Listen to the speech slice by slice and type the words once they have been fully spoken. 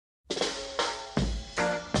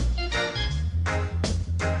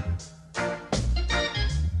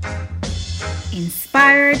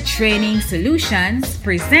Inspired Training Solutions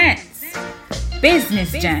presents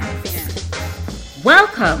Business Gems.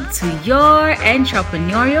 Welcome to your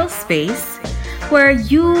entrepreneurial space where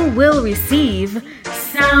you will receive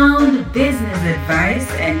sound business advice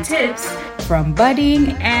and tips from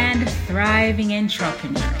budding and thriving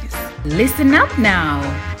entrepreneurs. Listen up now,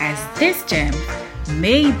 as this gem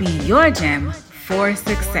may be your gem for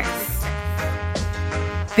success.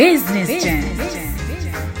 Business Gems.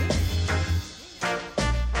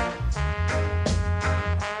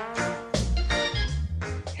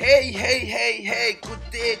 Hey, good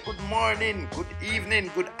day, good morning, good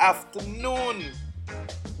evening, good afternoon,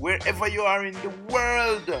 wherever you are in the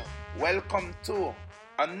world. Welcome to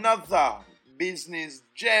another Business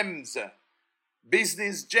Gems.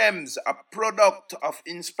 Business Gems, a product of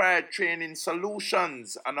Inspired Training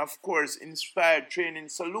Solutions, and of course, Inspired Training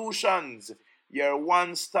Solutions, your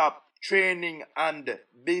one-stop training and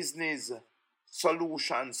business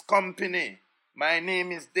solutions company. My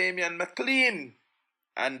name is Damian McLean,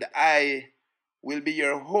 and I will be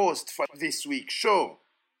your host for this week's show.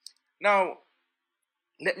 Now,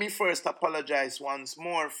 let me first apologize once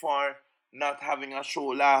more for not having a show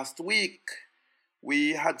last week.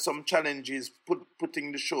 We had some challenges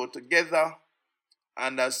putting the show together,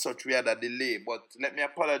 and as such we had a delay. But let me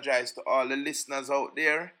apologize to all the listeners out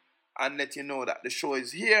there and let you know that the show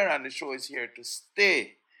is here and the show is here to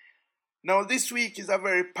stay. Now, this week is a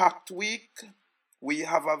very packed week. We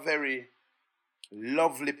have a very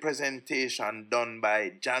lovely presentation done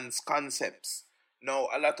by Jan's Concepts. Now,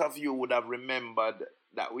 a lot of you would have remembered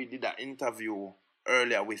that we did an interview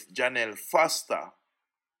earlier with Janelle Foster,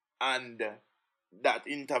 and that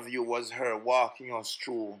interview was her walking us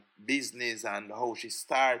through business and how she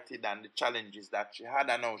started and the challenges that she had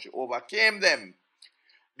and how she overcame them.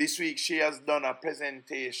 This week she has done a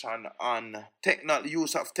presentation on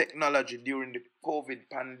use of technology during the COVID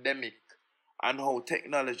pandemic and how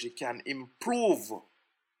technology can improve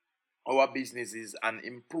our businesses and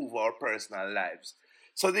improve our personal lives.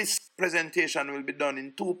 So this presentation will be done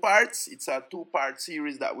in two parts. It's a two-part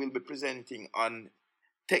series that we'll be presenting on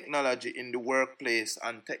technology in the workplace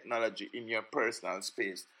and technology in your personal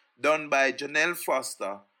space, done by Janelle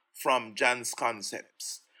Foster from Jan's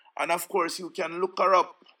Concepts. And of course, you can look her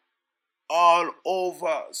up all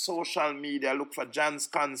over social media. Look for Jan's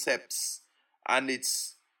Concepts, and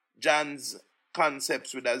it's Jan's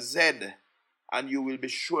Concepts with a Z, and you will be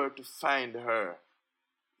sure to find her.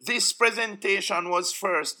 This presentation was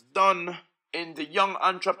first done in the Young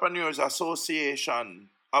Entrepreneurs Association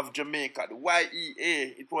of Jamaica, the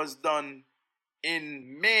YEA. It was done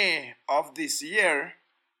in May of this year,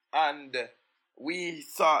 and we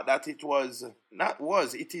thought that it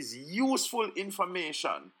is useful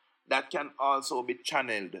information that can also be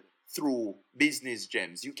channeled through Business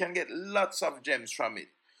Gems. You can get lots of gems from it.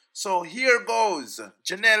 So here goes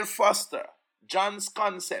Janelle Foster, Jan's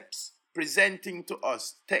Concepts, presenting to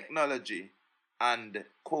us technology and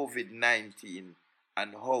COVID-19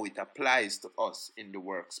 and how it applies to us in the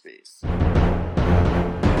workspace.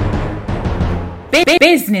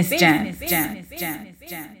 Business Gems.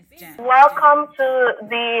 Welcome to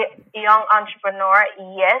the Young Entrepreneur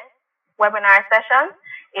Yes webinar session.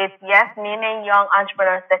 It's Yes meaning Young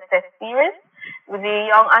Entrepreneur Success Series with the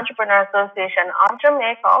Young Entrepreneur Association of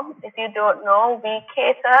Jamaica. If you don't know, we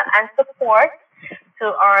cater and support to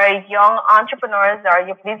our young entrepreneurs, our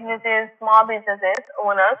businesses, small businesses,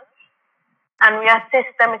 owners, and we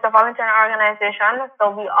assist them. It's a volunteer organization,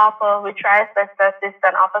 so we try to assist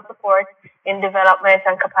and offer support in development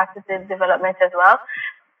and capacity development as well,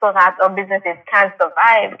 so that our businesses can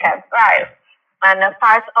survive, can thrive. And a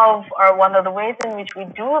part of, or one of the ways in which we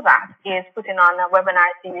do that is putting on a webinar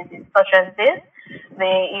series such as this,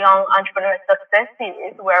 the Young Entrepreneur Success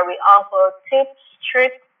Series, where we offer tips,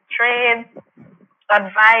 tricks, trades,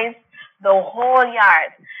 advice, the whole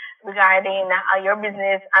yard regarding your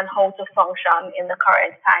business and how to function in the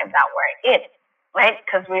current time that we're in, right?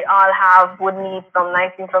 Because we all would need some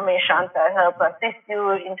nice information to help assist you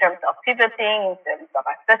in terms of pivoting, in terms of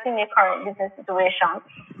assessing your current business situation,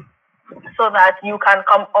 so that you can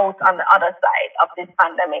come out on the other side of this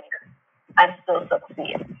pandemic and still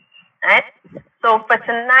succeed, right? So for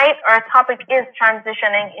tonight, our topic is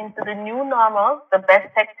transitioning into the new normal, the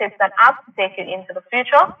best tech tips and apps to take you into the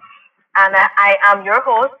future. And I am your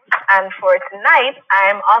host, and for tonight, I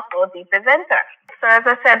am also the presenter. So as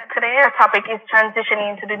I said, today our topic is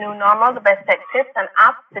transitioning into the new normal, the best tech tips and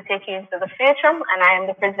apps to take you into the future, and I am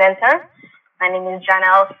the presenter. My name is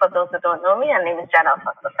Janelle. For those that don't know me, my name is Janelle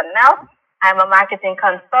Foster Fennell. I'm a marketing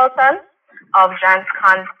consultant of Jan's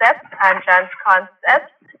Concepts, and Jan's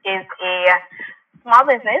Concepts is a small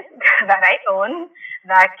business that I own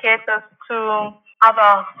that caters to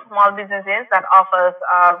other small businesses that offers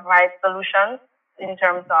right solutions in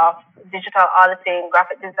terms of digital auditing,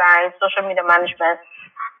 graphic design, social media management,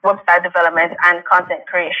 website development, and content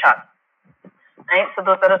creation. Right? So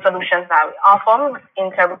those are the solutions that we offer.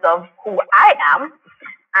 In terms of who I am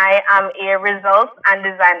a results and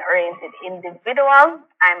design-oriented individual.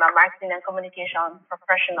 I'm a marketing and communication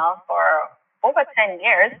professional for over 10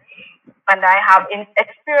 years, and I have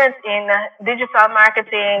experience in digital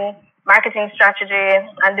marketing, marketing strategy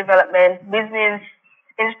and development, business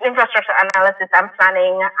infrastructure analysis and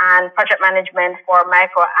planning, and project management for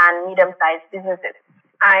micro and medium-sized businesses.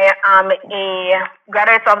 I am a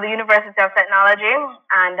graduate of the University of Technology,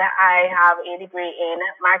 and I have a degree in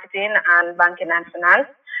marketing and banking and finance.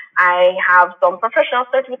 I have some professional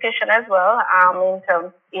certification as well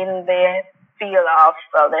in the field of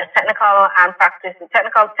the technical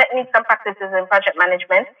techniques and practices in project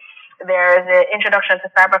management. There's an introduction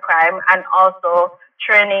to cybercrime and also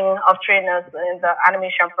training of trainers in the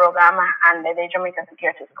animation program and the Jamaica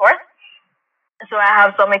Securities course. So I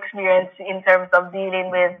have some experience in terms of dealing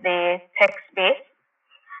with the tech space,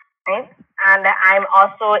 right? And I'm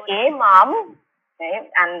also a mom, right?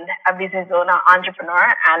 And a business owner, entrepreneur.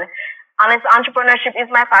 And honest entrepreneurship is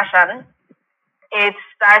my passion. It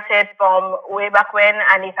started from way back when,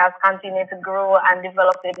 and it has continued to grow and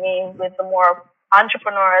develop with me with the more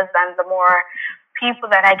entrepreneurs and the more people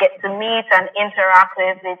that I get to meet and interact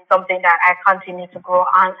with. It's something that I continue to grow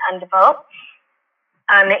on and develop.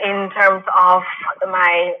 And in terms of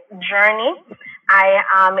my journey, I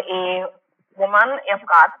am a woman of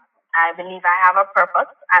God. I believe I have a purpose,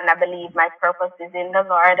 and I believe my purpose is in the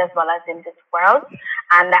Lord as well as in this world.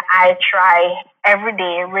 And I try every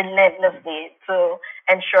day relentlessly to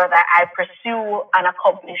ensure that I pursue and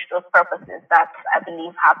accomplish those purposes that I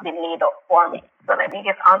believe have been laid out for me. So let me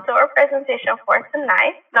get on to our presentation for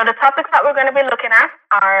tonight. Now, the topics that we're going to be looking at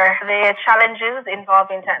are the challenges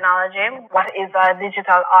involving technology, what is a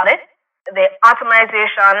digital audit, the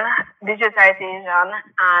automation, digitization,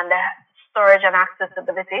 and storage and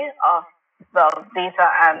accessibility of data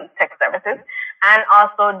and tech services, and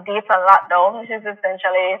also data lockdown, which is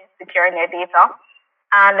essentially securing your data,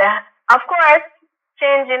 and of course,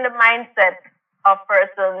 changing the mindset of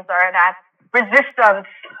persons or that resistance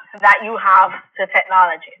that you have to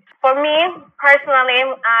technology. For me,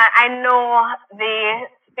 personally, I know the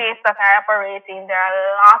space that I operate in, there are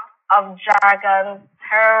lots of jargon,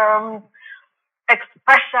 terms,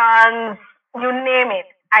 expressions, you name it.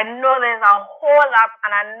 I know there's a whole lot,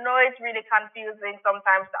 and I know it's really confusing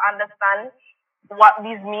sometimes to understand what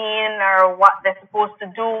these mean or what they're supposed to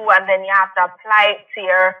do, and then you have to apply it to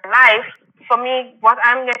your life. For me, what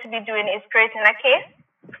I'm going to be doing is creating a case.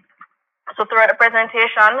 So throughout the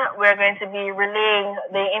presentation, we're going to be relaying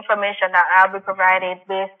the information that I'll be providing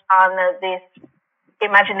based on this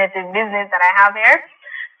imaginative business that I have here.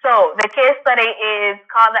 So the case study is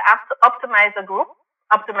called the Optimizer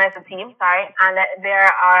Team, and they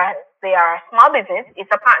are a small business.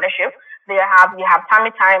 It's a partnership. You have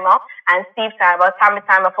Tammy Timer and Steve Timer. Tammy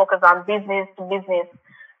Timer focus on business to business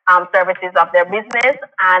services of their business,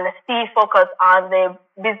 and Steve focus on the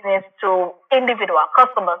business to individual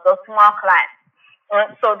customers, so small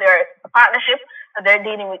clients. So they're a partnership. They're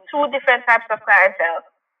dealing with two different types of clientele,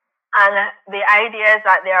 and the idea is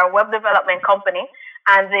that they are a web development company,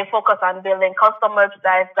 and they focus on building custom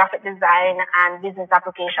websites, graphic design, and business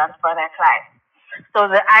applications for their clients.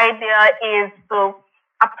 So the idea is to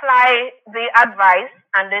apply the advice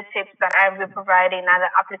and the tips that I've been providing as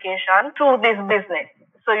an application to this business.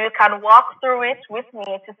 So you can walk through it with me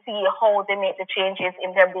to see how they make the changes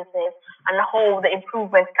in their business and how the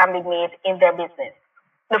improvements can be made in their business.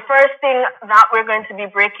 The first thing that we're going to be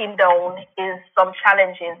breaking down is some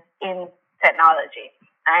challenges in technology.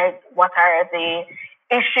 Right? What are the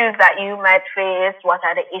issues that you might face? What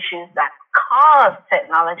are the issues that cause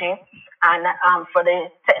technology? And for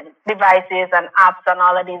the devices and apps and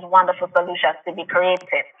all of these wonderful solutions to be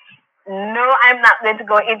created. No, I'm not going to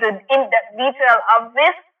go into in-depth detail of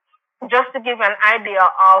this, just to give an idea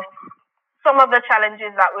of some of the challenges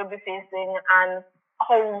that we'll be facing and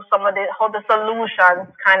how the solutions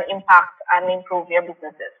can impact and improve your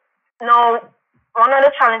businesses. Now, one of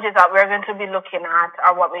the challenges that we're going to be looking at,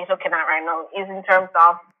 or what we're looking at right now, is in terms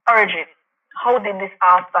of origin. How did this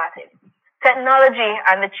all start? Technology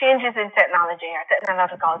and the changes in technology, or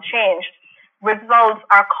technological change, results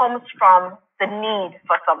or comes from the need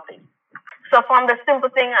for something. So from the simple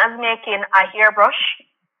thing as making a hairbrush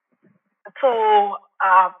to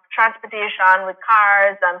transportation with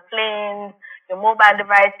cars and planes, your mobile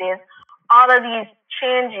devices, all of these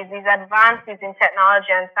changes, these advances in technology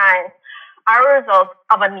and science are a result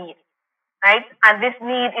of a need, right? And this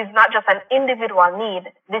need is not just an individual need.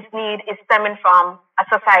 This need is stemming from a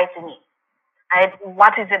society need, right?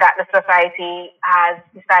 What is it that the society has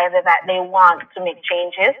decided that they want to make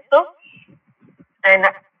changes to? And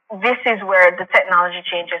this is where the technology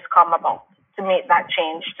changes come about, to make that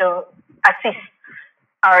change, to assist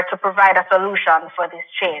or to provide a solution for this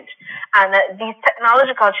change. And these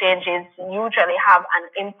technological changes usually have an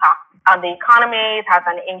impact on the economy, it has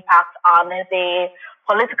an impact on the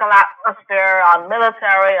political atmosphere, on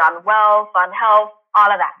military, on wealth, on health,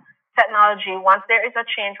 all of that. Technology, once there is a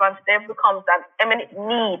change, once there becomes an imminent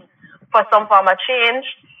need for some form of change,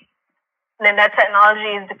 then that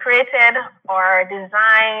technology is created or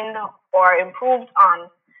designed or improved on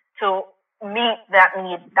to meet that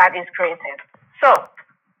need that is created. So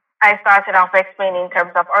I started off explaining in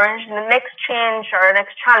terms of orange. The next change or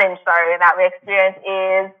next challenge, that we experience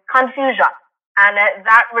is confusion. And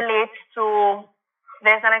that relates to,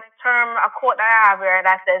 there's a quote that I have here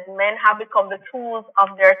that says, men have become the tools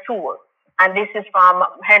of their tools. And this is from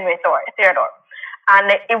Henry Theodore.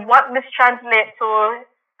 And what this translates to,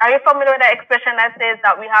 are you familiar with the expression that says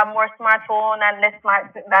that we have more smartphone and less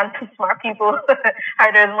smart than smart people? Or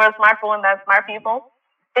there's more smartphone than smart people?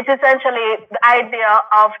 It's essentially the idea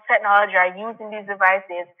of technology or using these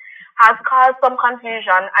devices has caused some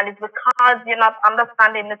confusion, and it's because you're not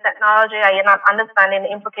understanding the technology or you're not understanding the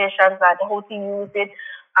implications of how to use it,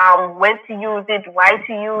 when to use it, why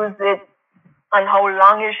to use it, and how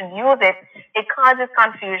long you should use it. It causes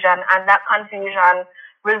confusion, and that confusion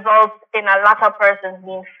results in a lot of persons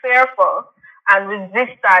being fearful and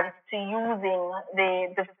resistant to using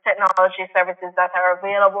the technology services that are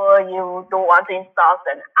available. You don't want to install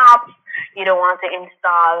certain apps. You don't want to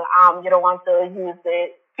install, you don't want to use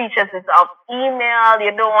the features of email.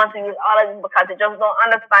 You don't want to use all of it because you just don't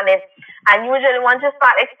understand it. And usually once you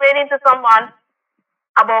start explaining to someone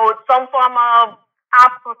about some form of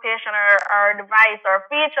application or device or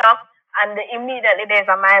feature, and immediately there's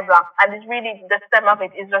a mind block. And it's really the stem of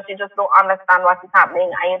it is just you just don't understand what is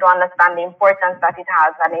happening, and you don't understand the importance that it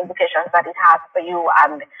has and the implications that it has for you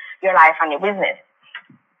and your life and your business.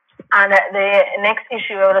 And the next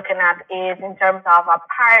issue we're looking at is in terms of a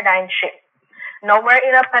paradigm shift. Now we're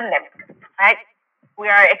in a pandemic, right? We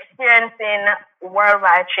are experiencing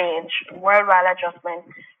worldwide change, worldwide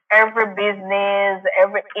adjustment. Every business,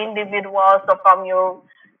 every individual, so from your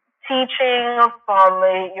teaching, from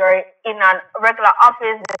you're in a regular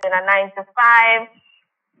office in a 9 to 5,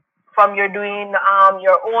 from you're doing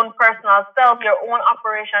your own personal self, your own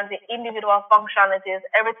operations, the individual functionalities,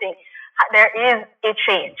 everything, there is a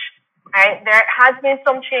change, right? There has been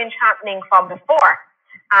some change happening from before,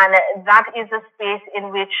 and that is a space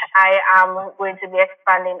in which I am going to be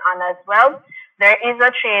expanding on as well. There is a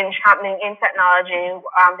change happening in technology.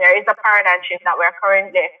 There is a paradigm shift that we're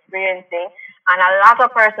currently experiencing. And a lot of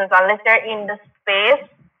persons, unless they're in the space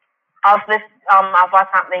of this, of what's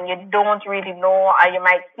happening, you don't really know, or you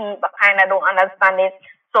might see, but kind of don't understand it.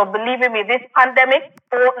 So believe me, this pandemic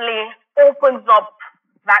only opens up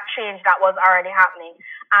that change that was already happening.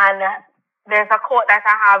 And there's a quote that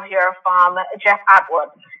I have here from Jeff Atwood.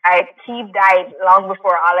 He died long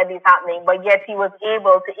before all of this happening, but yet he was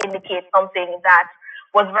able to indicate something that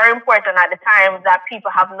was very important at the time that people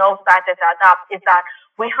have now started to adopt, is that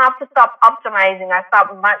we have to stop optimizing and stop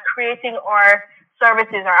creating our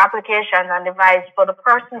services or applications and device for the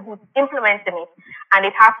person who's implementing it, and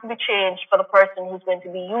it has to be changed for the person who's going to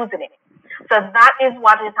be using it. So that is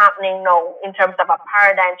what is happening now in terms of a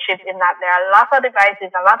paradigm shift, in that there are lots of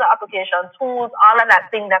devices, a lot of applications, tools, all of that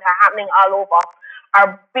thing that are happening all over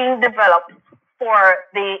are being developed for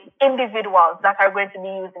the individuals that are going to be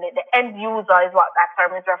using it. The end user is what that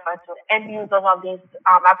term is referred to, the end users of these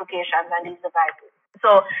applications and these devices.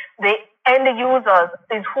 So the end users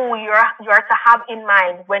is who you're to have in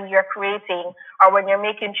mind when you're creating or when you're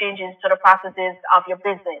making changes to the processes of your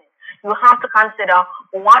business. You have to consider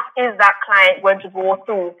what is that client going to go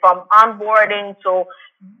through from onboarding to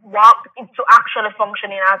actually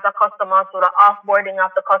functioning as a customer, to the offboarding of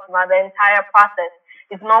the customer. The entire process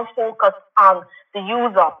is now focused on the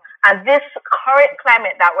user. And this current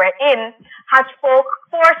climate that we're in has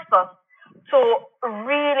forced us to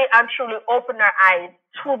really and truly open our eyes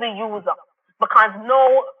to the user. Because now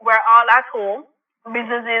we're all at home,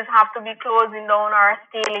 businesses have to be closing down or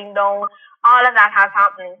scaling down, all of that has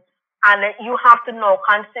happened. And you have to now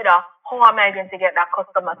consider, how am I going to get that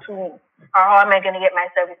customer to me? Or how am I going to get my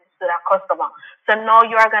services to that customer? So now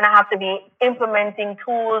you are going to have to be implementing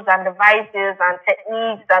tools and devices and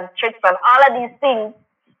techniques and tricks and all of these things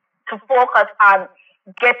to focus on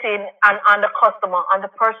getting on the customer, on the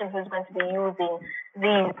person who's going to be using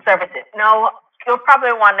these services. Now, you're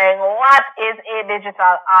probably wondering, what is a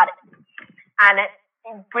digital audit? And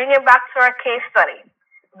bringing back to our case study,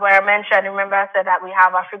 where I mentioned, remember I said that we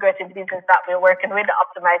have a figurative business that we're working with, the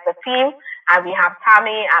Optimizer team, and we have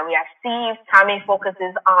Tammy and we have Steve. Tammy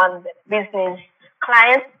focuses on business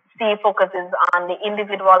clients. Steve focuses on the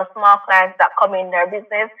individual small clients that come in their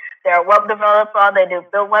business. They're a web developer, they do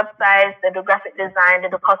build websites, they do graphic design, they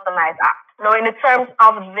do customized apps. Now, in the terms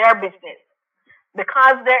of their business,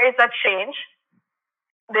 because there is a change,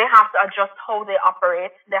 they have to adjust how they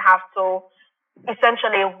operate. They have to,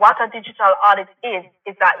 essentially, what a digital audit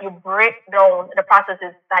is that you break down the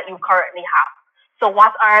processes that you currently have. So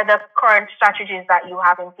what are the current strategies that you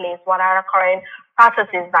have in place? What are the current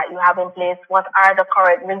processes that you have in place? What are the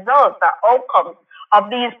current results or outcomes of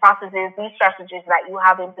these processes, these strategies that you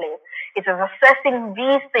have in place? It is assessing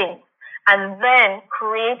these things and then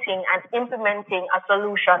creating and implementing a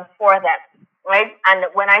solution for them, right? And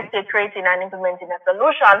when I say creating and implementing a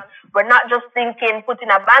solution, we're not just thinking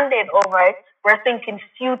putting a Band-Aid over it. We're thinking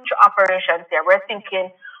future operations here. We're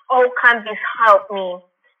thinking, how can this help me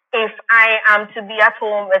if I am to be at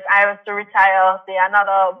home, if I was to retire, say,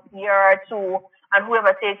 another year or two, and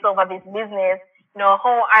whoever takes over this business,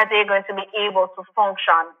 how are they going to be able to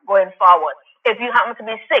function going forward? If you happen to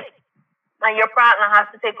be sick and your partner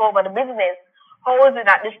has to take over the business, how is it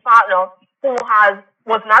that this partner who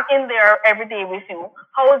was not in there every day with you,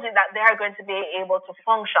 how is it that they are going to be able to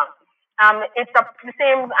function? It's the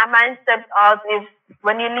same mindset as if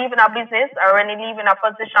when you leave in a business or when you leave in a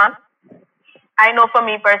position. I know for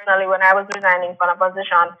me personally, when I was resigning from a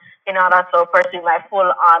position in order to pursue my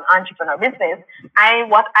full-on entrepreneur business,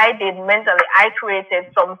 what I did mentally, I created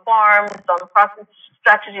some forms, some process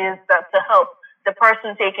strategies to help the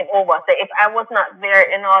person taking over. So if I was not there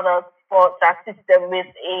in order to assist them with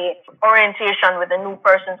a orientation with the new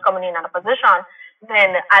persons coming in a position,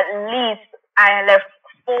 then at least I left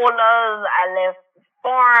folders, I left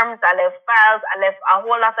forms, I left files, I left a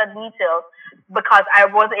whole lot of details because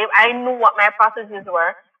I knew what my processes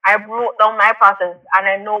were. I wrote down my process and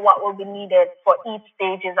I know what will be needed for each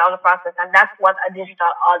stages of the process, and that's what a digital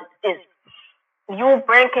audit is. You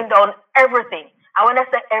breaking down everything. And when I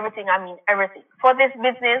say everything, I mean everything. For this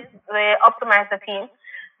business, the Optimizer team,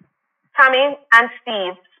 Tammy and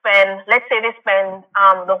Steve spend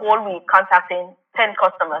the whole week contacting 10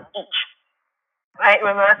 customers each. Right?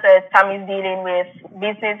 Remember I said Tammy's dealing with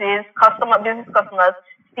business customers,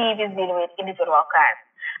 Steve is dealing with individual clients.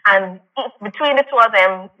 And between the two of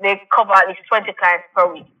them, they cover at least 20 clients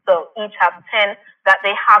per week. So each have 10 that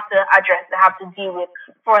they have to address, they have to deal with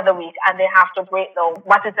for the week, and they have to break down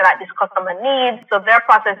what is it that this customer needs. So their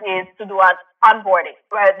process is to do an onboarding,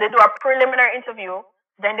 right? They do a preliminary interview,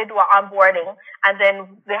 then they do an onboarding, and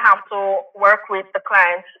then they have to work with the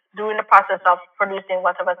clients during the process of producing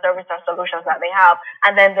whatever service or solutions that they have,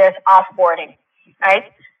 and then there's offboarding,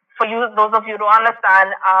 right? For you, those of you who don't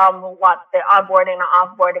understand what the onboarding and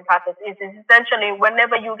offboarding process is essentially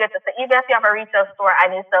whenever you get to say, even if you have a retail store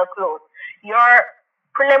and you sell clothes, your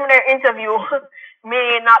preliminary interview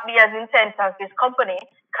may not be as intense as this company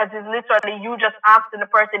because it's literally you just asking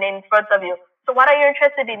the person in front of you, so what are you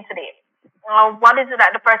interested in today? What is it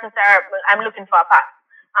that the person said, I'm looking for a pass.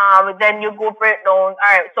 Then you go break down,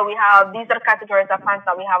 all right, so we have, these are the categories of pants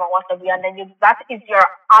that we have on WhatsApp, and then that is your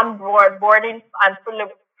onboarding and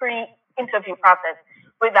pre-interview process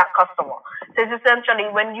with that customer. So it's essentially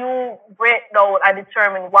when you break down and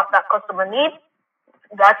determine what that customer needs,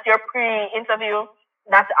 that's your pre-interview,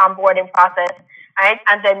 that's the onboarding process, right?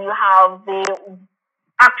 And then you have the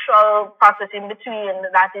actual process in between,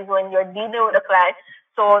 that is when you're dealing with the client.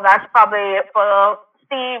 So that's probably for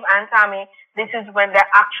Steve and Tammy, this is when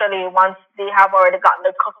they're actually, once they have already gotten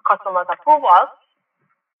the customer's approval.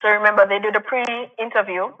 So remember, they do the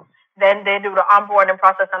pre-interview, then they do the onboarding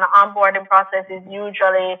process, and the onboarding process is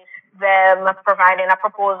usually them providing a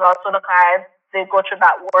proposal to the client. They go through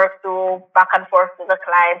that work through back and forth to the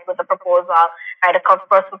client with the proposal. And the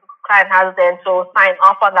client has then to sign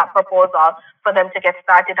off on that proposal for them to get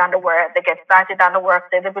started on the work. They get started on the work,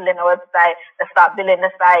 they're building a website, they start building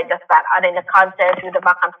the site, they start adding the content with the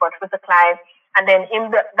back and forth with the client. And then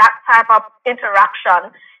in that type of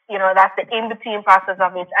interaction, that's the in-between process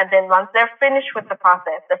of it. And then once they're finished with the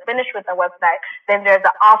process, they're finished with the website, then there's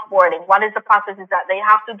the offboarding. What is the processes that they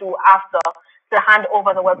have to do after to hand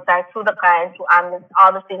over the website to the client and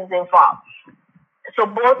all the things involved? So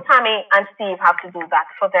both Tammy and Steve have to do that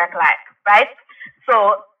for their client, right?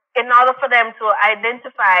 So in order for them to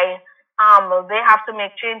identify, they have to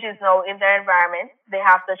make changes now in their environment. They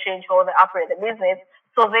have to change how they operate the business.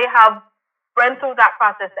 So they have went through that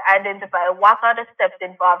process to identify what are the steps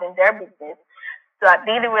involved in their business, so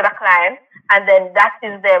dealing with a client, and then that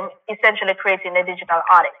is them essentially creating a digital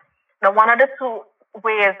audit. Now, one of the two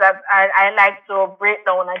ways that I like to break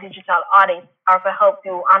down a digital audit or to help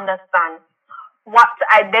you understand what to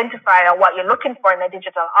identify or what you're looking for in a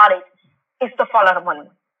digital audit is to follow the money.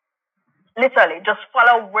 Literally, just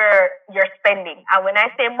follow where you're spending. And when I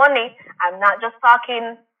say money, I'm not just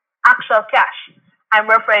talking actual cash. I'm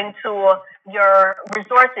referring to your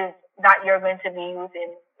resources that you're going to be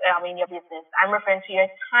using in your business. I'm referring to your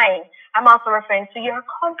time. I'm also referring to your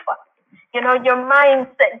comfort. Your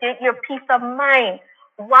mindset, your peace of mind.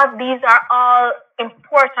 These are all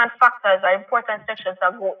important factors or important sections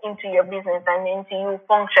that go into your business and into you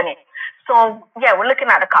functioning. So, yeah, we're looking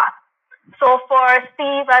at the cost. So for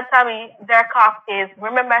Steve and Tammy, their cost is,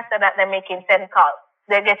 remember I said that they're making 10 calls.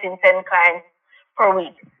 They're getting 10 clients per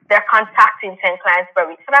week. They're contacting 10 clients per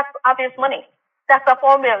week. So that's obvious money. That's a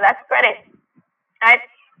phone bill. That's credit. Right?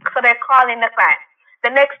 So they're calling the client. The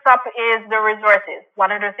next step is the resources.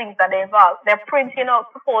 What are the things that they involve? They're printing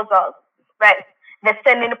out proposals. Right? They're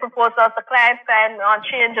sending the proposals to clients, on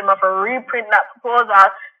change them, have to reprint that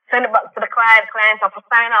proposal, send it back to the client have to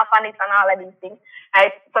sign off on it and all of these things.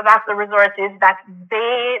 Right? So that's the resources that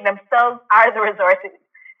they themselves are the resources.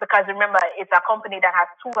 Because remember, it's a company that has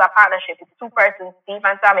a partnership. It's two persons, Steve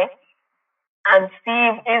and Tammy. And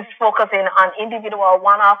Steve is focusing on individual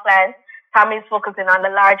one-off clients. Tammy is focusing on the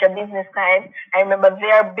larger business clients. I remember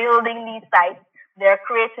they're building these sites. They're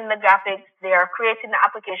creating the graphics. They're creating the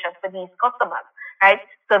applications for these customers. Right?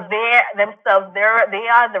 So they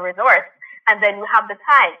are the resource. And then you have the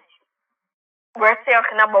time. We're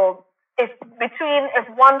talking about if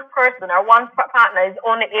one person or one partner is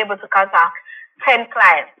only able to contact 10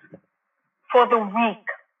 clients for the week,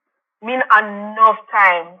 mean enough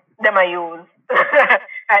time them I use.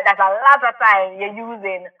 Right? That's a lot of time you're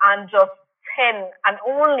using on just 10 and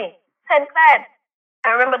only 10 clients.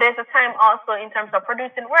 And remember, there's a time also in terms of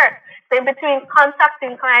producing work. So in between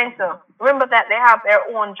contacting clients, remember that they have their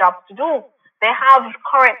own jobs to do. They have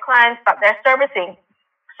current clients that they're servicing.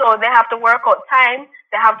 So they have to work out time.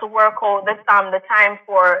 They have to work out the time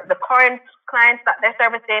for the current clients that they're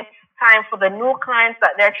servicing, time for the new clients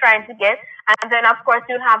that they're trying to get. And then, of course,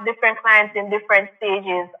 you'll have different clients in different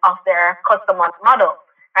stages of their customer model,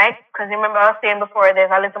 right? Because remember I was saying before,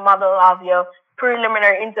 there's a little model of your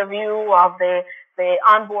preliminary interview, of the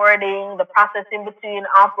onboarding, the process in between,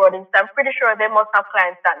 offboarding. So I'm pretty sure they must have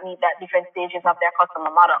clients that meet that different stages of their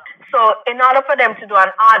customer model. So in order for them to do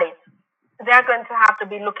an audit, they're going to have to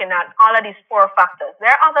be looking at all of these 4 factors. There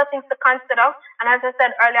are other things to consider. And as I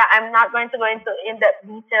said earlier, I'm not going to go into in-depth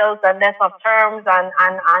details and depth of terms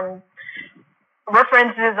and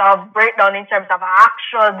references of breakdown in terms of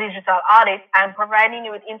actual digital audit. I'm providing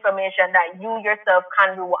you with information that you yourself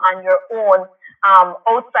can do on your own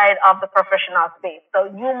outside of the professional space. So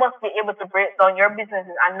you must be able to break down your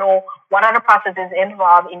businesses and know what are the processes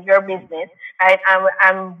involved in your business, right?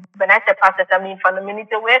 And when I say process, I mean from the minute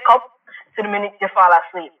you wake up to the minute you fall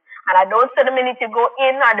asleep. And I don't say the minute you go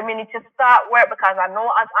in or the minute you start work, because I know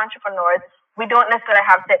as entrepreneurs, we don't necessarily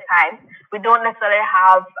have set time. We don't necessarily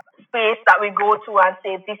have space that we go to and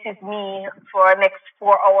say, this is me for the next 4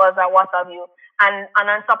 hours or what have you. And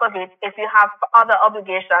on top of it, if you have other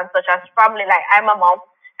obligations, such as family, like I'm a mom,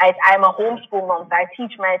 I'm a homeschool mom, so I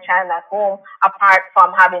teach my child at home apart from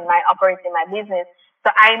operating my business. So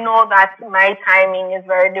I know that my timing is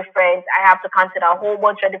very different. I have to consider a whole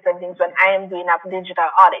bunch of different things when I am doing a digital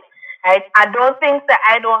audit. Right? I don't think that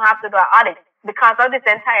I don't have to do an audit because of this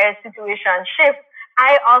entire situation shift.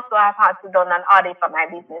 I also have had to do an audit for my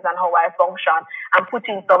business and how I function and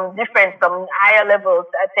putting some higher levels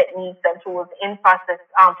techniques and tools in process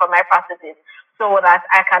for my processes so that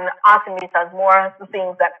I can automate as more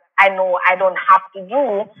things that I know I don't have to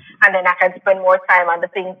do, and then I can spend more time on the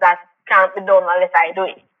things that can't be done unless I do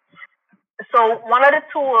it. So one of the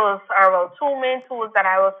tools, or 2 main tools that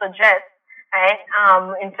I will suggest, right,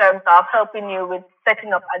 in terms of helping you with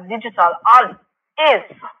setting up a digital audit is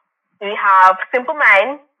we have Simple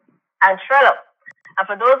Mind and Trello. And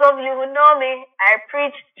for those of you who know me, I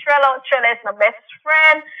preach Trello. Trello is my best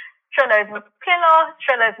friend. Trello is my pillow.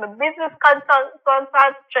 Trello is my business contact.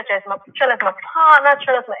 Trello is my partner.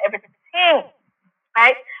 Trello is my everything.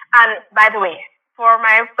 Right? And by the way, for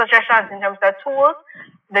my suggestions in terms of tools,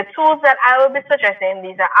 the tools that I will be suggesting,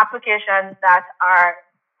 these are applications that are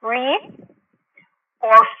free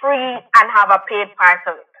and have a paid part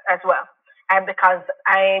of it as well. And because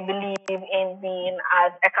I believe in being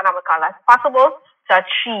as economical as possible to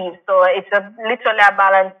achieve. So it's literally a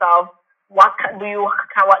balance of what can you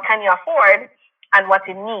afford and what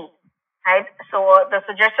you need. right? So the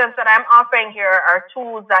suggestions that I'm offering here are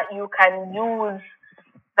tools that you can use,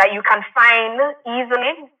 that you can find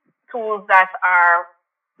easily, tools that are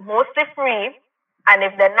mostly free. And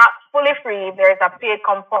if they're not fully free, there's a paid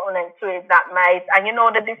component to it that might, and you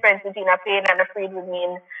know the difference between a paid and a free would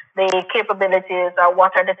mean the capabilities or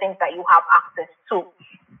what are the things that you have access to.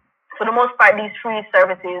 For the most part, these free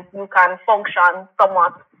services, you can function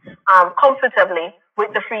somewhat comfortably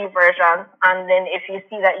with the free version. And then if you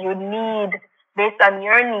see that you need, based on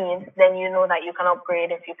your needs, then you know that you can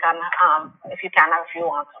upgrade if you can and if you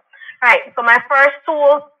want. Right. So my first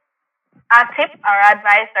tool, tip or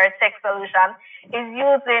advice or tech solution is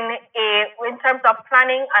using in terms of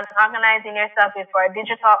planning and organizing yourself for a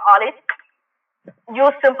digital audit,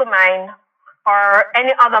 use SimpleMind or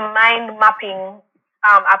any other mind mapping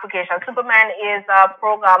application. SimpleMind is a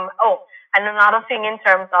program. Oh, and another thing in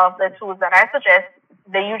terms of the tools that I suggest,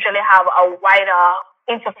 they usually have a wider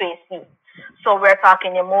interface view. So we're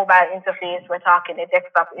talking your mobile interface, we're talking your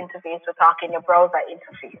desktop interface, we're talking your browser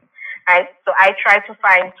interface, right? So I try to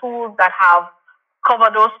find tools that cover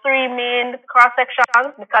those three main cross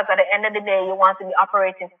sections, because at the end of the day, you want to be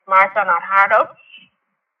operating smarter, not harder.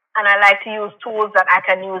 And I like to use tools that I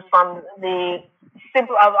can use from the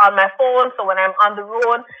simple on my phone. So when I'm on the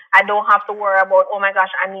road, I don't have to worry about, oh my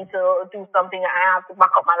gosh, I need to do something. I have to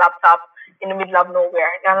back up my laptop in the middle of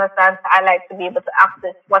nowhere. You understand? I like to be able to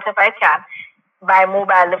access whatever I can by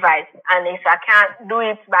mobile device. And if I can't do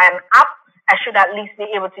it by an app, I should at least be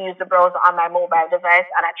able to use the browser on my mobile device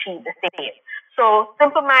and achieve the same. So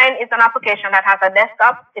SimpleMind is an application that has a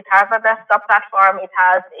desktop. It has a desktop platform. It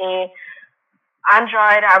has a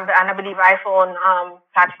Android and I believe iPhone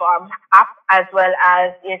platform app, as well as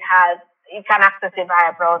you can access it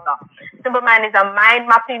via browser. SimpleMind is a mind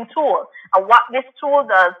mapping tool, and what this tool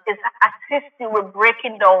does is assist you with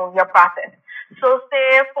breaking down your process. So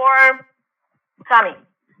say for Tammy,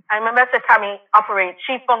 I remember Tammy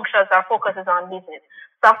she functions or focuses on business.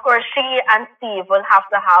 So of course she and Steve will have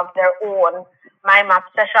to have their own mind map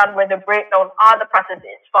session where they break down all the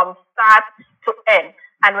processes from start to end.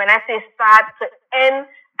 And when I say start to end,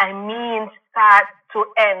 I mean start to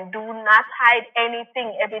end. Do not hide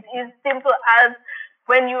anything. If it is simple as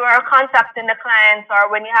when you are contacting the clients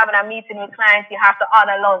or when you're having a meeting with clients, you have to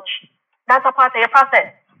order lunch. That's a part of your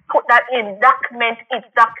process. Put that in. Document it.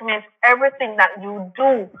 Document everything that you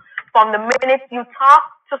do from the minute you talk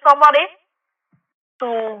to somebody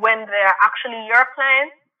to when they're actually your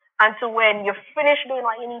clients and to when you finish doing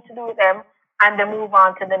what you need to do with them and they move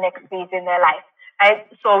on to the next phase in their life. Right?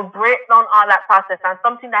 So break down all that process, and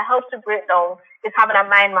something that helps to break down is having a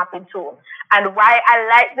mind mapping tool. And why I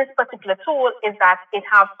like this particular tool is that it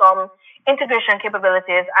has some integration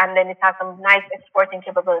capabilities, and then it has some nice exporting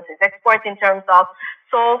capabilities. Export in terms of,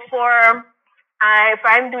 so for if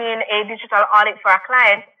I'm doing a digital audit for a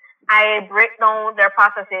client, I break down their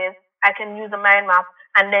processes. I can use a mind map,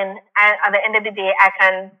 and then at the end of the day, I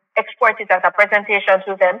can export it as a presentation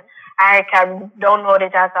to them. I can download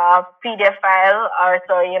it as a PDF file, or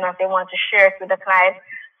so, if they want to share it with the client,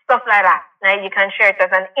 stuff like that. Right? You can share it as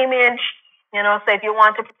an image, so if you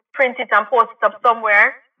want to print it and post it up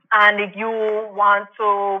somewhere, and if you want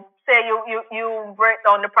to say you break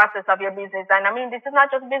down the process of your business. And I mean, this is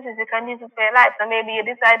not just business, you can use it for your life. So maybe you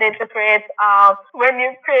decided to create, when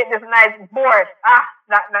you create this nice board,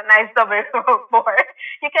 that nice double board,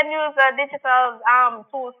 you can use digital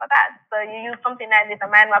tools for that. So you use something like this, a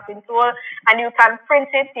mind mapping tool, and you can print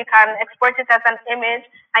it, you can export it as an image,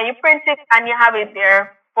 and you print it and you have it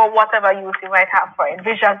there for whatever use you might have for it.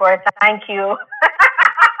 Vision board, thank you.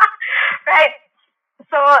 Right?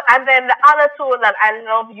 So, and then the other tool that I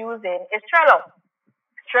love using is Trello.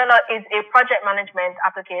 Trello is a project management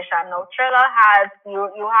application. Now, Trello has,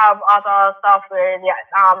 you have other software,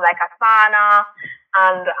 like Asana,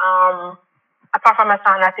 and apart from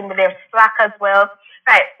Asana, I think there's Slack as well.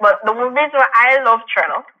 Right, but the reason why I love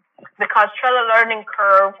Trello, because Trello learning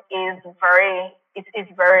curve is very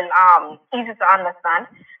easy to understand,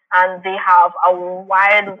 and they have a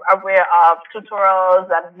wide array of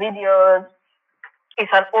tutorials and videos. It's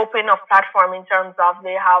an open enough platform in terms of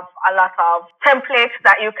they have a lot of templates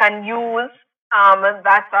that you can use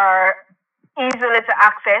that are easily to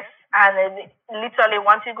access. And literally,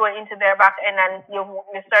 once you go into their back end and you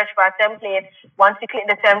search for a template, once you click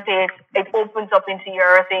the template, it opens up into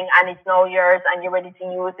your thing and it's now yours and you're ready to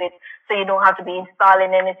use it. So you don't have to be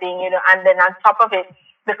installing anything, And then on top of it,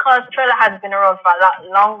 because Trello has been around for a lot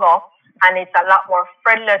longer and it's a lot more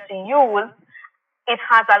friendly to use, it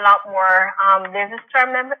has a lot more, there's this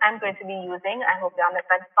term I'm going to be using, I hope you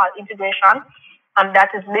understand, it's called integration. And that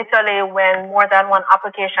is literally when more than one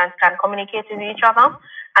application can communicate with each other.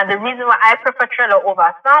 And the reason why I prefer Trello over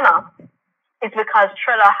Asana is because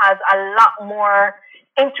Trello has a lot more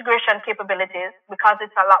integration capabilities, because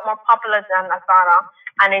it's a lot more popular than Asana,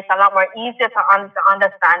 and it's a lot more easier to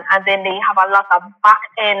understand. And then they have a lot of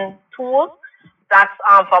back-end tools that's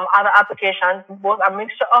from other applications, both a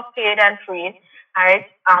mixture of paid and free, right?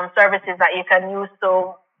 Services that you can use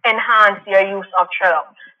to enhance your use of Trello.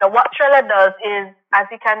 Now, what Trello does is, as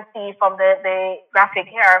you can see from the graphic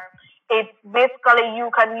here, it's basically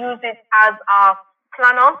you can use it as a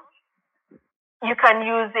planner. You can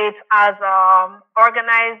use it as an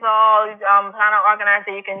organizer, planner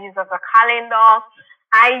organizer. You can use it as a calendar.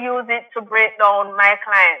 I use it to break down my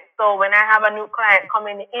clients. So when I have a new client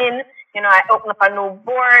coming in, I open up a new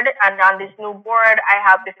board, and on this new board, I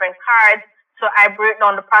have different cards. So I break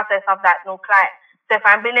down the process of that new client. So if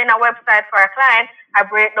I'm building a website for a client, I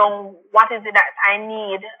break down what is it that I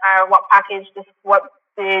need, what package, what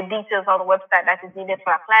the details on the website that is needed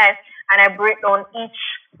for a client, and I break down each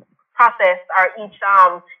process or each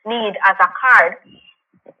need as a card.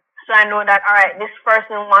 So I know that, all right, this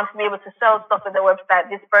person wants to be able to sell stuff with the website.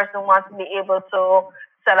 This person wants to be able to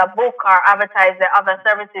sell a book or advertise their other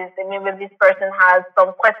services. And maybe this person has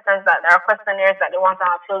some questions that there are questionnaires that they want to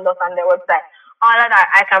have filled out on their website. All of that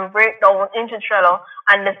I can break down into Trello,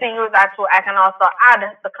 and the thing with that too, I can also add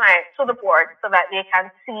the client to the board so that they can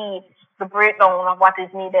see the breakdown of what is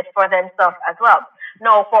needed for themselves as well.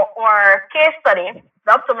 Now, for our case study,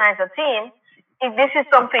 the Optimizer team, if this is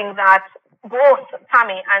something that both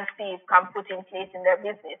Tammy and Steve can put in place in their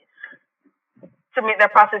business to make their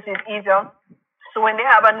processes easier. So when they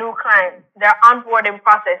have a new client, their onboarding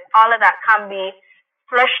process, all of that can be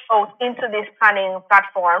fleshed out into this planning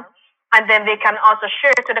platform, and then they can also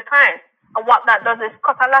share it to the client. And what that does is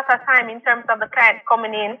cut a lot of time in terms of the client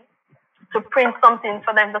coming in to print something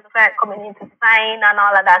for them, the client coming in to sign and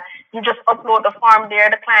all of that. You just upload the form there,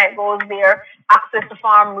 the client goes there, access the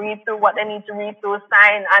form, read through what they need to read through,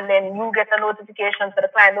 sign, and then you get a notification, so the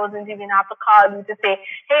client doesn't even have to call you to say,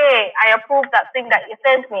 hey, I approve that thing that you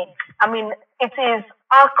sent me. I mean, it is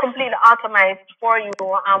all completely automated for you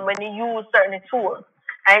when you use certain tools,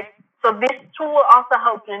 right? So this tool also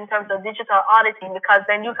helps you in terms of digital auditing, because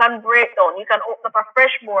then you can break down, you can open up a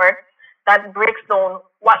fresh board that breaks down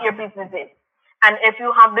what your business is. And if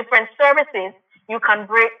you have different services, you can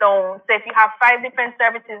break down. So if you have 5 different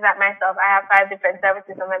services at myself, I have 5 different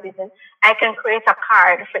services in my business, I can create a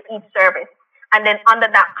card for each service. And then under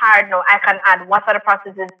that card now, I can add what are the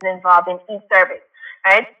processes involved in each service,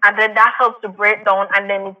 right? And then that helps to break down, and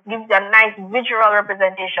then it gives you a nice visual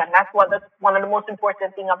representation. That's one of the most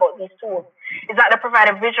important things about these tools, is that they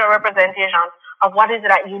provide a visual representation of what is it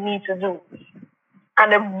that you need to do. And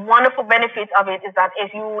the wonderful benefit of it is that if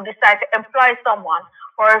you decide to employ someone,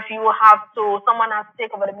 or if someone has to take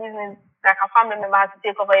over the business, like a family member has to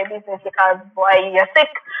take over your business because, boy, you're sick,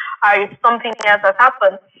 or if something else has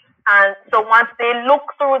happened. And so once they look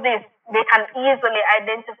through this, they can easily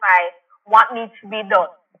identify what needs to be done,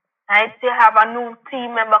 right? They have a new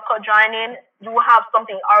team member join in, you have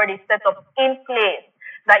something already set up in place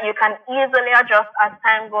that you can easily adjust as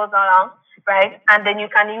time goes along, right? And then you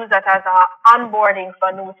can use that as an onboarding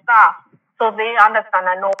for new staff, so they understand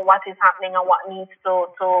and know what is happening and what needs to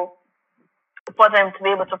for them to be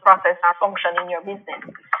able to process and function in your business,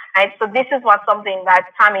 right? So this is something that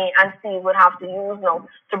Tammy and Steve would have to use now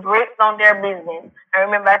to break down their business. And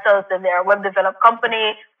remember, I told you they're a web developed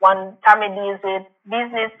company. One, Tammy deals with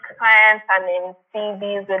business clients, and then Steve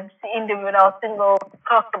deals with individual single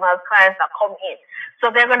customers, clients that come in. So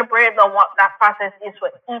they're going to break down what that process is for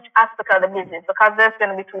each aspect of the business, because there's going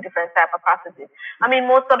to be 2 different types of processes. I mean,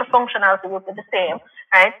 most of the functionality will be the same,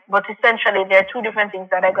 right? But essentially, there are 2 different things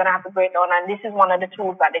that they're going to have to break down, and this is one of the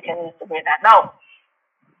tools that they can use to break that down.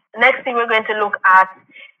 Next thing we're going to look at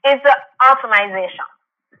is the optimization.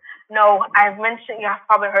 Now, I've mentioned, you have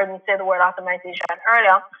probably heard me say the word optimization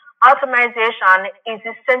earlier. Optimization is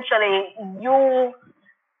essentially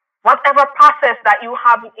whatever process that you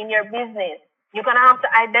have in your business, you're going to have to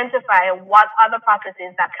identify what other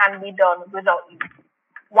processes that can be done without you.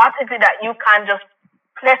 What is it that you can just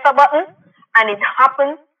press a button and it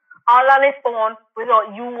happens all on its own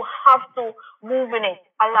without you have to moving it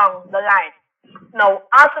along the line? Now,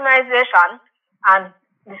 optimization, and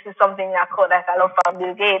this is something that I love from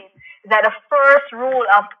Bill Gates, is that the first rule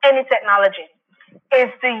of any technology is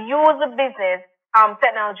to use the business,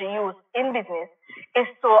 technology used in business, is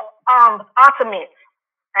to automate,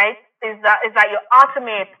 right? Is that you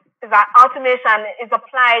automate, is that automation is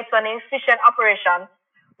applied to an efficient operation,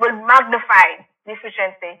 will magnify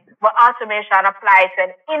efficiency, but automation applied to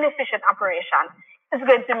an inefficient operation is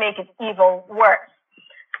going to make it even worse.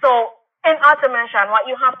 So in automation, what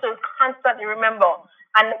you have to constantly remember,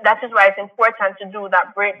 and that is why it's important to do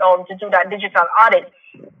that breakdown, to do that digital audit,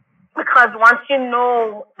 because once you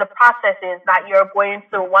know the processes that you're going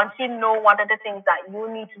through, once you know what are the things that you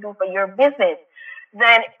need to do for your business,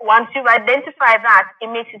 then once you've identified that, it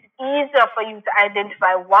makes it easier for you to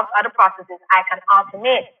identify what are the processes I can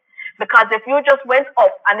automate. Because if you just went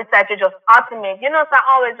up and decided to just automate, so I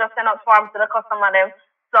always just send out forms to the customer them.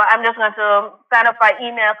 So I'm just going to sign up my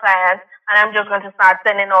email clients and I'm just going to start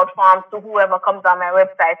sending out forms to whoever comes on my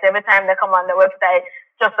website. So every time they come on the website,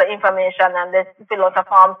 just for information, and they fill out a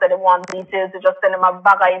form so they want details, to just send them a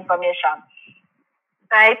bag of information.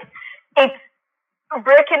 Right? It's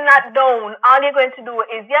breaking that down. All you're going to do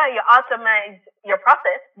is, you automate your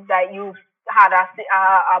process that you've had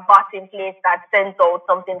a bot in place that sends out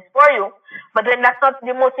something for you, but then that's not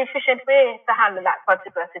the most efficient way to handle that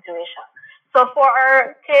particular situation. So for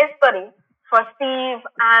our case study, for Steve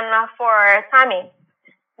and for Tammy,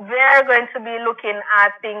 they're going to be looking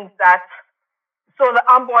at things so the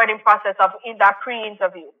onboarding process of that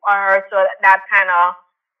pre-interview, or so that kind of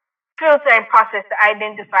filtering process to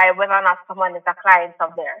identify whether or not someone is a client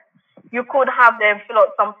of theirs. You could have them fill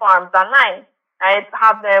out some forms online, right?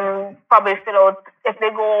 Have them probably fill out, if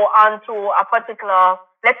they go onto a particular,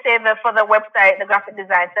 let's say for the website, the graphic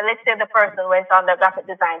design. So let's say the person went on the graphic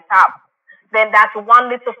design tab. Then that's one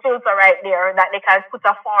little filter right there that they can put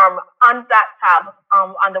a form on that tab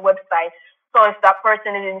on the website. So if that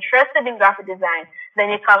person is interested in graphic design,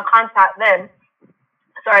 then you can contact them.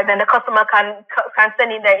 Then the customer can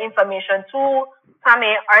send in their information to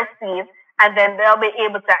Tammy or Steve, and then they'll be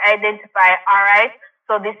able to identify, all right,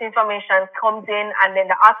 so this information comes in, and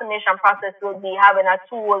then the automation process will be having a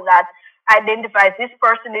tool that identifies this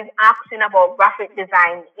person is asking about graphic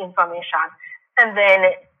design information. And then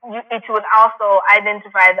it would also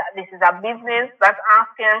identify that this is a business that's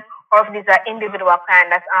asking, or if this is an individual client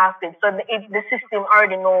that's asking. So the system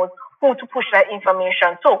already knows who to push that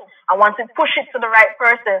information to. And once it pushes it to the right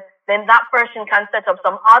person, then that person can set up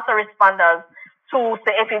some autoresponders to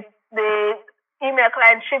say if the email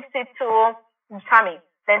client shifts it to Tammy,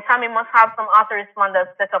 then Tammy must have some autoresponders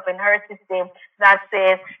set up in her system that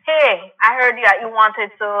says, hey, I heard that you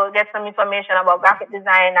wanted to get some information about graphic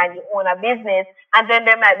design and you own a business. And then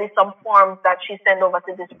there might be some forms that she sent over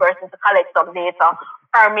to this person to collect some data.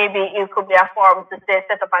 Or maybe it could be a form to say,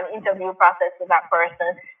 set up an interview process with that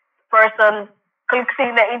person. Person clicks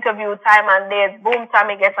in the interview time and date, boom,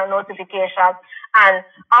 Tammy gets a notification. And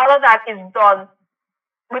all of that is done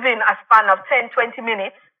within a span of 10-20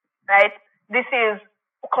 minutes, right? This is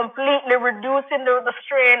completely reducing the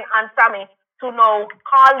strain on Tammy to now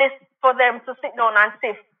call this for them to sit down and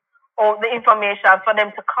sift or the information, for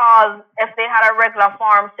them to call. If they had a regular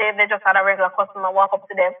form, say they just had a regular customer walk up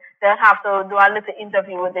to them, they'll have to do a little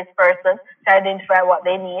interview with this person to identify what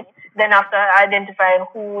they need. Then after identifying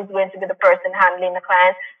who's going to be the person handling the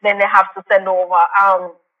client, then they have to send over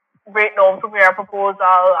breakdown, prepare a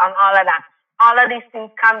proposal, and all of that. All of these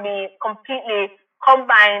things can be completely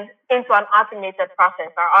combined into an automated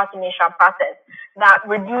process or automation process that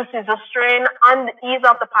reduces the strain on the ease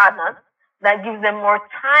of the partners, that gives them more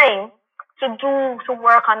time to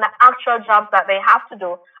work on the actual jobs that they have to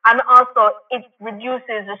do. And also it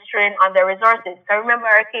reduces the strain on their resources. So remember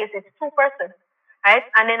our case, it's 2 persons, right?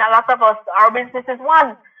 And then a lot of us, our business is 1.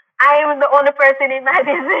 I am the only person in my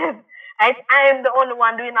business, right? I am the only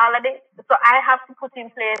one doing all of this. So I have to put in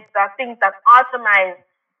place things that automate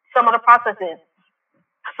some of the processes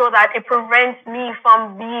so that it prevents me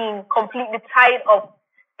from being completely tied up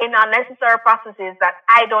in unnecessary processes that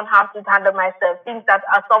I don't have to handle myself, things that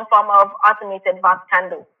some form of automated bot can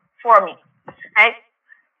do for me, right?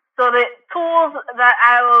 So the tools that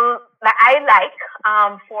I like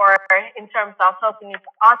for in terms of helping you to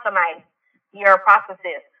automate your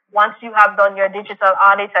processes, once you have done your digital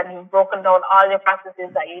audit and you've broken down all your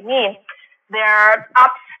processes that you need, there are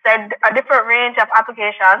a different range of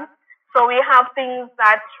applications. So we have things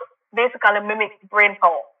that basically mimic brain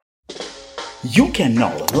power. You can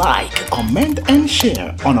now like, comment, and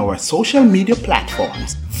share on our social media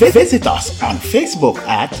platforms. Visit us on Facebook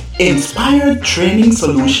at Inspired Training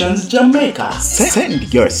Solutions Jamaica.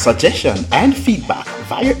 Send your suggestion and feedback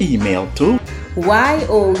via email to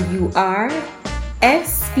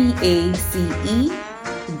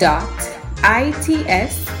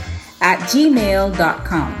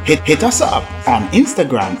yourspaceit@gmail.com. Hit us up on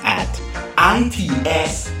Instagram at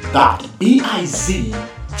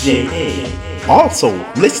its.bizja. Also,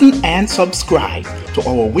 listen and subscribe to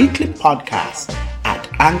our weekly podcast at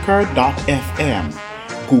Anchor.fm,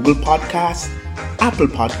 Google Podcasts, Apple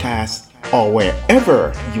Podcasts, or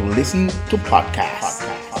wherever you listen to podcasts.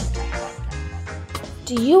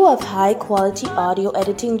 Do you have high-quality audio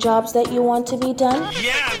editing jobs that you want to be done?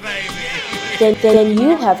 Yeah, baby! Then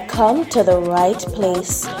you have come to the right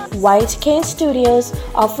place. White Cane Studios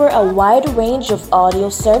offer a wide range of audio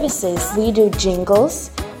services. We do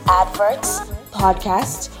jingles, adverts,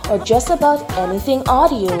 podcasts, or just about anything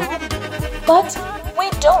audio. But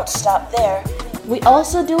we don't stop there. We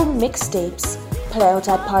also do mixtapes, play out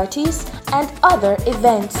at parties, and other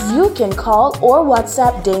events. You can call or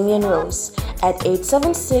WhatsApp Damian Rose at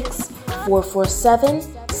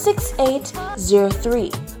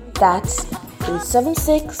 876-447-6803. That's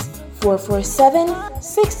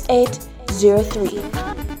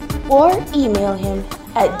 876-447-6803. Or email him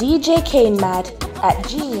at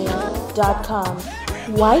djkanemad@gmail.com.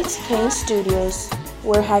 White Cane Studios,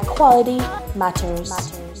 where high quality matters.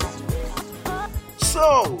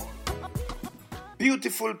 So,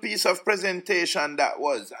 beautiful piece of presentation that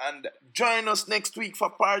was. And join us next week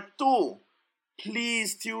for part 2.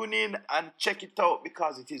 Please tune in and check it out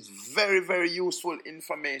because it is very, very useful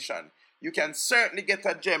information. You can certainly get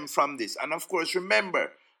a gem from this. And of course,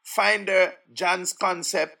 remember, find Jan's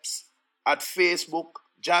Concepts at Facebook,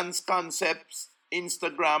 Jan's Concepts,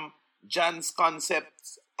 Instagram, Jan's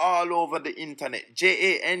Concepts, all over the internet.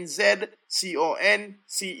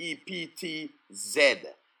 JANZCONCEPTZ.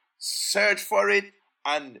 Search for it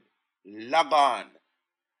and log on.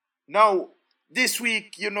 Now, this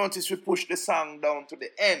week, you notice we pushed the song down to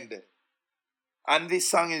the end. And this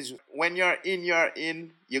song is When You're In, You're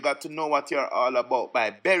In. You got to know what you're all about by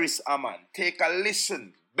Beres Hammond. Take a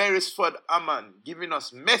listen. Beresford Hammond giving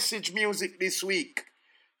us message music this week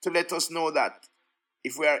to let us know that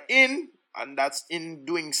if we are in, and that's in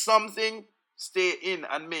doing something, stay in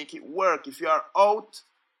and make it work. If you are out,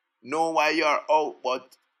 know why you are out,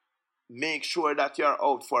 but make sure that you're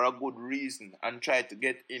out for a good reason and try to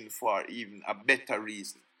get in for even a better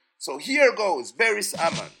reason. So here goes Beres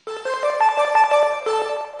Hammond.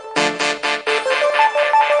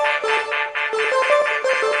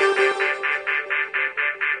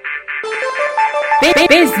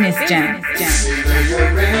 Business Jam. Either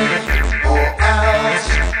you're in or out,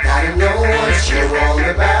 gotta know what you're all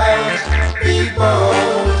about. Be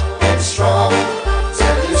bold and strong,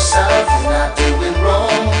 tell yourself you're not doing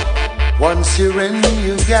wrong. Once you're in,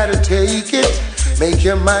 you gotta take it. Make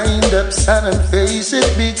your mind up, son, and face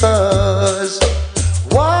it, because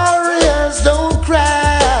warriors don't cry.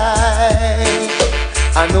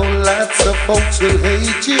 I know lots of folks will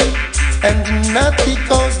hate you, and not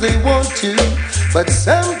because they want to, but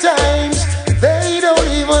sometimes they don't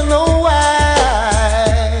even know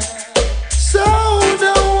why. So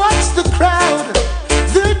don't watch the crowd.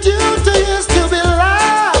 Their duty is to be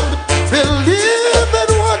loud. Believe in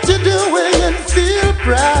what you're doing and feel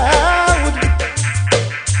proud.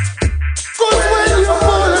 'Cause when you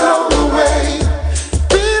fall along the way,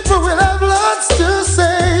 people will have lots to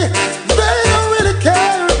say. They don't really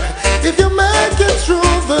care if you make it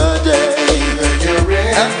through the day. You're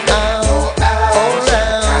in or out,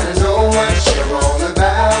 gotta know what you're all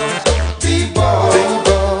about. Be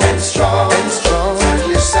bold and strong. Tell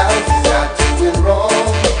yourself you're not doing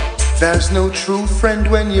wrong. There's no true friend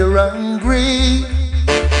when you're hungry,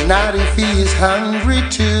 not if he is hungry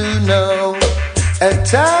too, no. At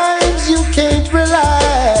times you can't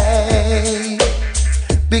rely,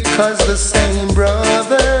 because the same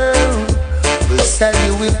brother will sell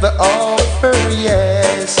you with the offer,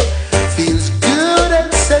 yes. Feels good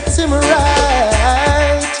and sets him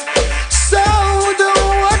right. So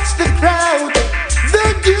don't watch the crowd.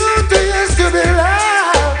 The duty is to be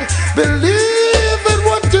loud. Believe in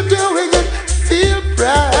what you're doing and feel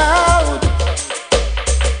proud.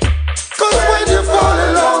 'Cause when you fall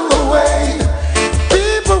along the way,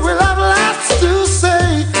 people will have lots to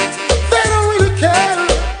say. They don't really care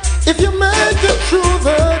if you make it through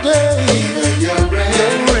the day. Either you're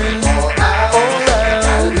in or out,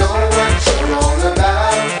 gotta know what you're all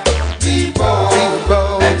about. Be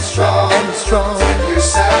bold and strong. Tell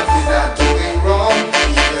yourself you're not doing wrong.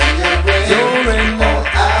 Either you're in or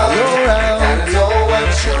out, gotta know what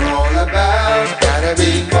you're all about. Gotta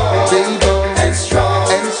be bold and strong.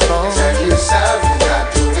 Tell yourself you're not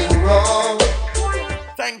doing wrong.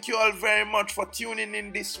 Thank you all very much for tuning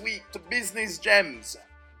in this week to Business Gems.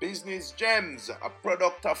 Business Gems, a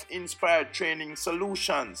product of Inspired Training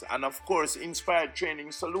Solutions. And of course, Inspired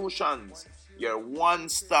Training Solutions, your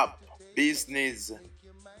one-stop business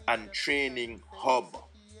and training hub.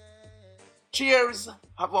 Cheers!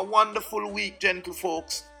 Have a wonderful week, gentle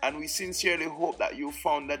folks, and we sincerely hope that you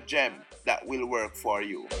found a gem that will work for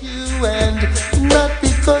you. You and not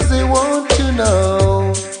because they want to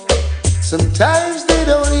know. Sometimes they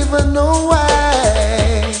don't even know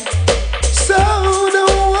why. So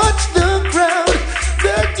don't watch the crowd.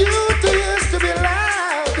 Their duty is to be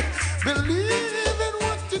loud. Believe in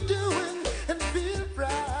what you're doing and feel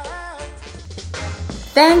proud.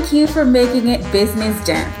 Thank you for making it Business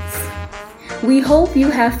Gems. We hope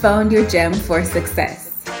you have found your gem for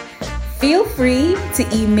success. Feel free to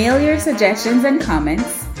email your suggestions and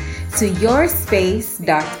comments to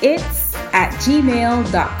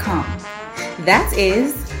yourspace.its@gmail.com. That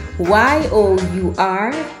is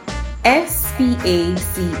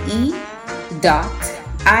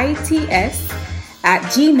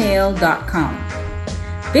yourspace.its@gmail.com.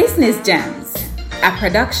 Business Gems, a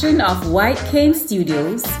production of White Cane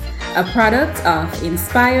Studios, a product of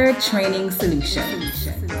Inspired Training Solutions.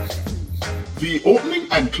 The opening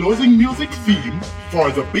and closing music theme for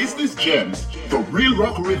the Business Gems, The Real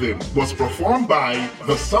Rock Rhythm, was performed by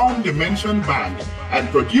the Sound Dimension Band and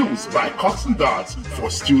produced by Cox and Dodds for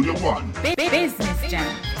Studio One. Business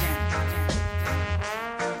Gems.